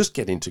 and just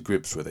getting to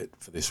grips with it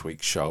for this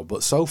week's show.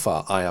 But so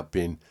far, I have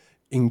been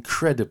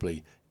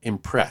incredibly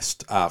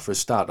impressed. For a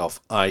start off,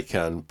 I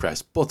can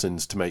press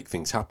buttons to make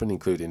things happen,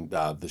 including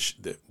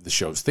the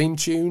show's theme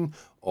tune,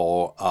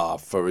 or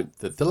for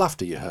the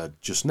laughter you heard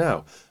just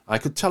now. I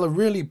could tell a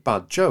really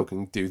bad joke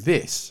and do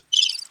this.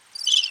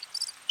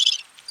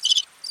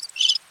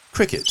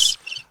 Crickets.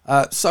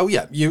 So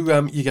yeah, you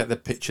get the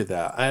picture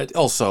there. It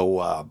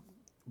also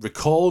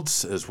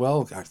records as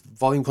well,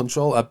 volume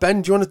control.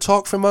 Ben, do you want to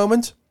talk for a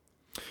moment?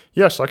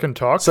 Yes, I can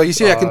talk. So you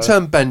see, I can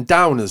turn Ben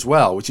down as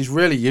well, which is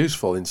really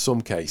useful in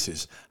some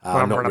cases.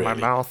 I'm not running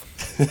really. my mouth.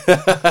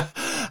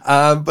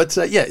 But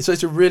yeah, so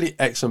it's a really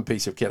excellent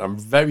piece of kit. I'm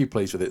very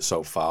pleased with it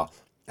so far.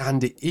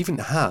 And it even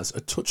has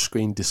a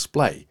touchscreen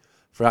display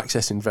for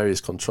accessing various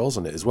controls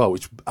on it as well,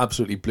 which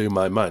absolutely blew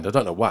my mind. I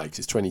don't know why, because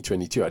it's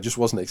 2022. I just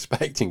wasn't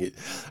expecting it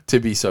to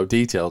be so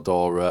detailed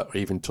or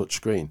even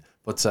touchscreen.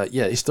 But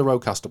yeah, it's the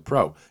Rodecaster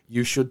Pro.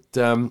 You should,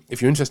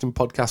 if you're interested in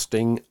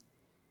podcasting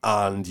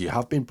and you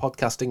have been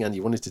podcasting and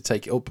you wanted to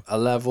take it up a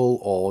level,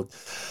 or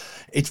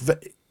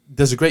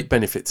there's a great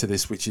benefit to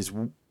this, which is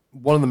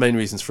one of the main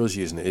reasons for us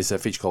using it is a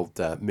feature called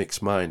Mix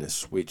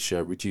Minus, which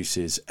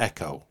reduces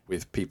echo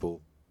with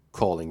people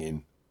calling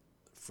in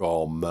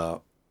from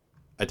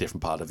a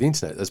different part of the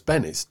internet, as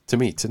Ben is to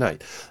me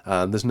tonight.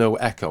 There's no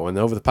echo, and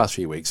over the past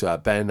few weeks,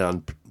 Ben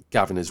and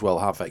Gavin as well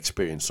have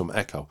experienced some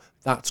echo.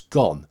 That's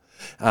gone,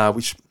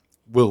 which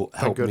will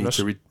help me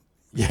to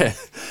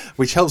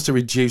which helps to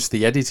reduce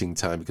the editing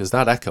time, because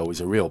that echo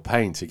is a real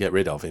pain to get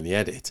rid of in the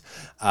edit.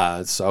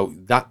 So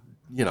that,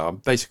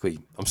 I'm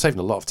saving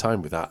a lot of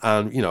time with that,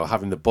 and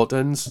having the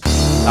buttons,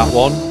 that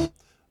one,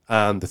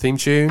 and the theme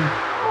tune,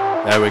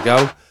 there we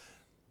go.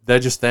 They're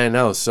just there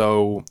now.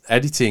 So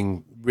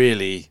editing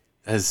really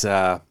has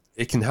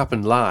it can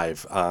happen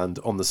live and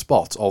on the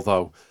spot,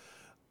 although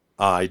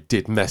I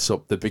did mess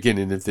up the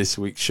beginning of this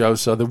week's show,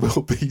 so there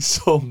will be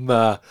some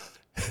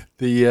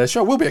the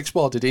show will be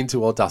exported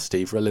into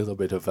Audacity for a little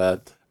bit of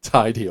a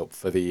tidy up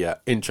for the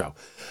intro.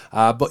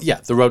 But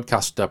yeah, the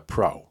Rodecaster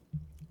Pro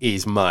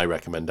is my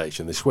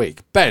recommendation this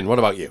week. Ben, what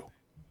about you?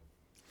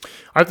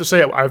 I have to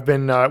say, I've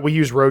been we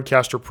used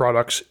Rodecaster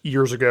products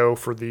years ago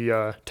for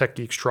the Tech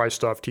Geeks Try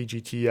Stuff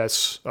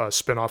TGTS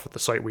spinoff at the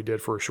site we did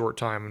for a short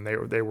time, and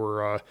they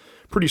were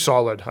pretty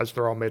solid, as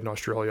they're all made in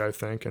Australia, I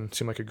think, and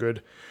seem like a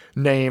good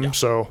name. Yeah.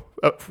 So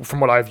from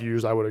what I've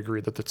used, I would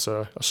agree that it's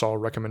a solid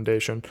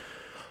recommendation.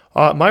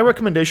 My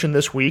recommendation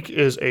this week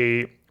is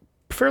a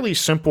fairly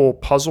simple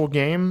puzzle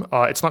game.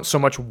 It's not so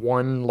much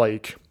one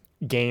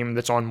game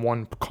that's on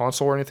one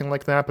console or anything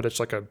like that, but it's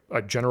like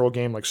a general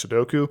game like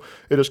Sudoku.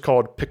 It is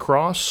called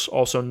Picross,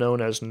 also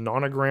known as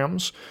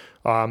Nonograms.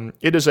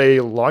 It is a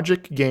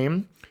logic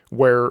game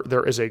where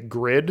there is a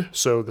grid,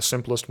 so the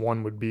simplest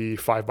one would be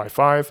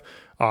 5x5,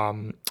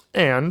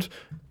 and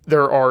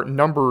there are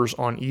numbers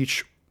on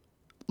each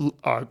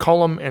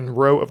column and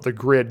row of the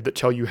grid that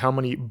tell you how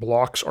many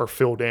blocks are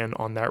filled in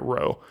on that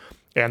row.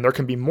 And there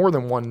can be more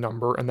than one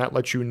number, and that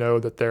lets you know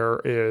that there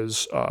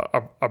is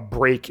a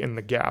break in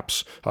the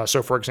gaps.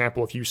 So, for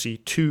example, if you see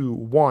 2,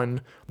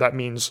 1, that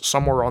means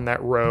somewhere on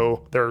that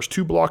row there's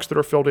 2 blocks that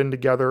are filled in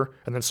together,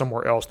 and then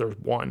somewhere else there's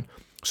 1.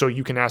 So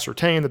you can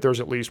ascertain that there's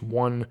at least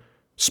 1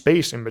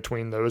 space in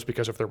between those,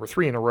 because if there were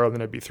 3 in a row,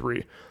 then it'd be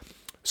 3.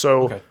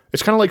 So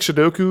It's kind of like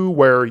Sudoku,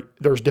 where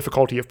there's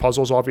difficulty of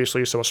puzzles,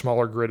 obviously, so a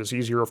smaller grid is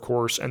easier, of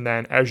course, and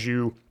then as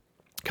you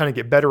kind of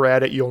get better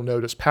at it, you'll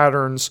notice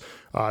patterns,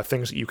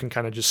 things that you can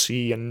kind of just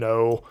see and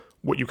know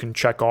what you can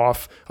check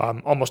off.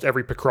 Almost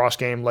every Picross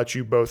game lets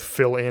you both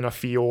fill in a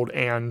field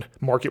and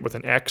mark it with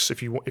an X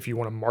if you want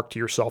to mark to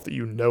yourself that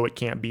you know it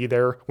can't be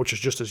there, which is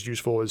just as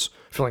useful as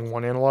filling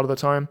one in a lot of the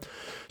time.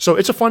 So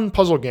it's a fun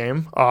puzzle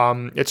game.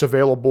 It's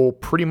available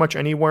pretty much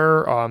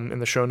anywhere. In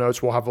the show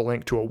notes, we'll have a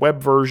link to a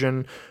web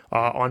version.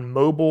 On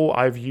mobile,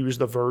 I've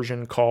used a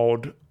version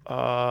called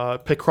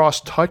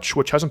Picross Touch,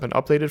 which hasn't been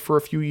updated for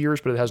a few years,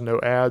 but it has no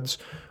ads.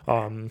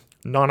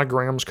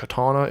 Nonogram's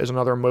Katana is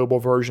another mobile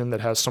version that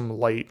has some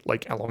light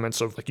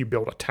elements of you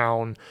build a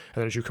town, and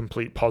then as you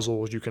complete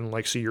puzzles, you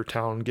can see your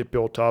town get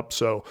built up.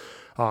 So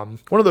one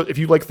of the, if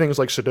you like things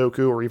like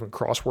Sudoku or even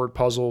crossword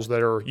puzzles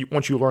that are,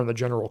 once you learn the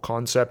general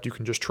concept, you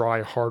can just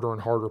try harder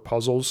and harder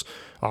puzzles.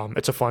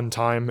 It's a fun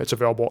time. It's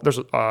available. There's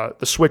the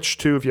Switch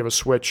too. If you have a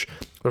Switch,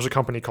 there's a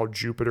company called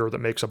Jupiter that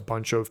makes a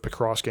bunch of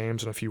Picross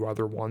games and a few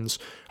other ones.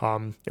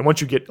 And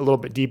once you get a little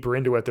bit deeper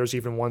into it, there's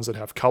even ones that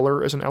have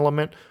color as an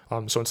element.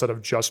 So instead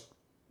of just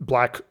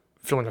black,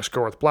 filling a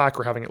square with black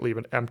or having it leave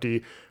it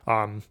empty,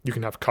 you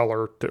can have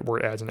color where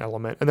it adds an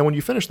element. And then when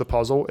you finish the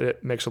puzzle,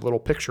 it makes a little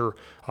picture.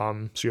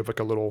 So you have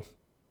a little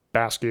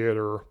basket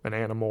or an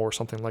animal or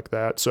something like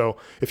that. So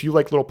if you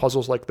like little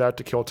puzzles like that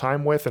to kill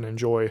time with and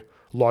enjoy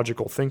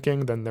logical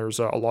thinking, then there's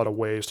a lot of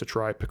ways to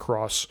try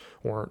Picross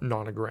or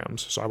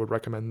Nonograms. So I would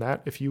recommend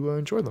that if you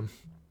enjoy them.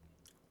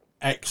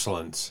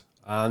 Excellent.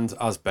 And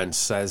as Ben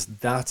says,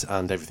 that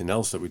and everything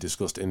else that we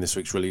discussed in this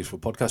week's Really Useful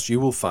Podcast, you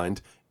will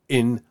find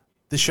in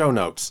the show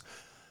notes.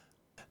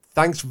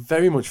 Thanks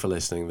very much for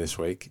listening this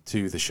week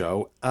to the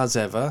show. As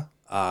ever,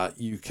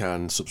 you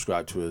can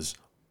subscribe to us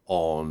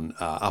on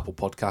Apple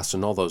Podcasts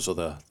and all those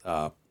other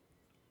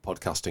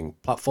podcasting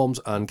platforms,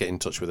 and get in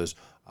touch with us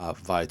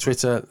via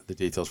Twitter. The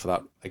details for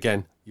that,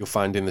 again, you'll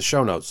find in the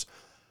show notes.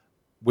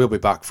 We'll be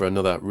back for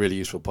another Really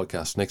Useful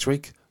Podcast next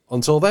week.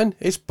 Until then,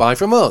 it's bye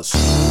from us.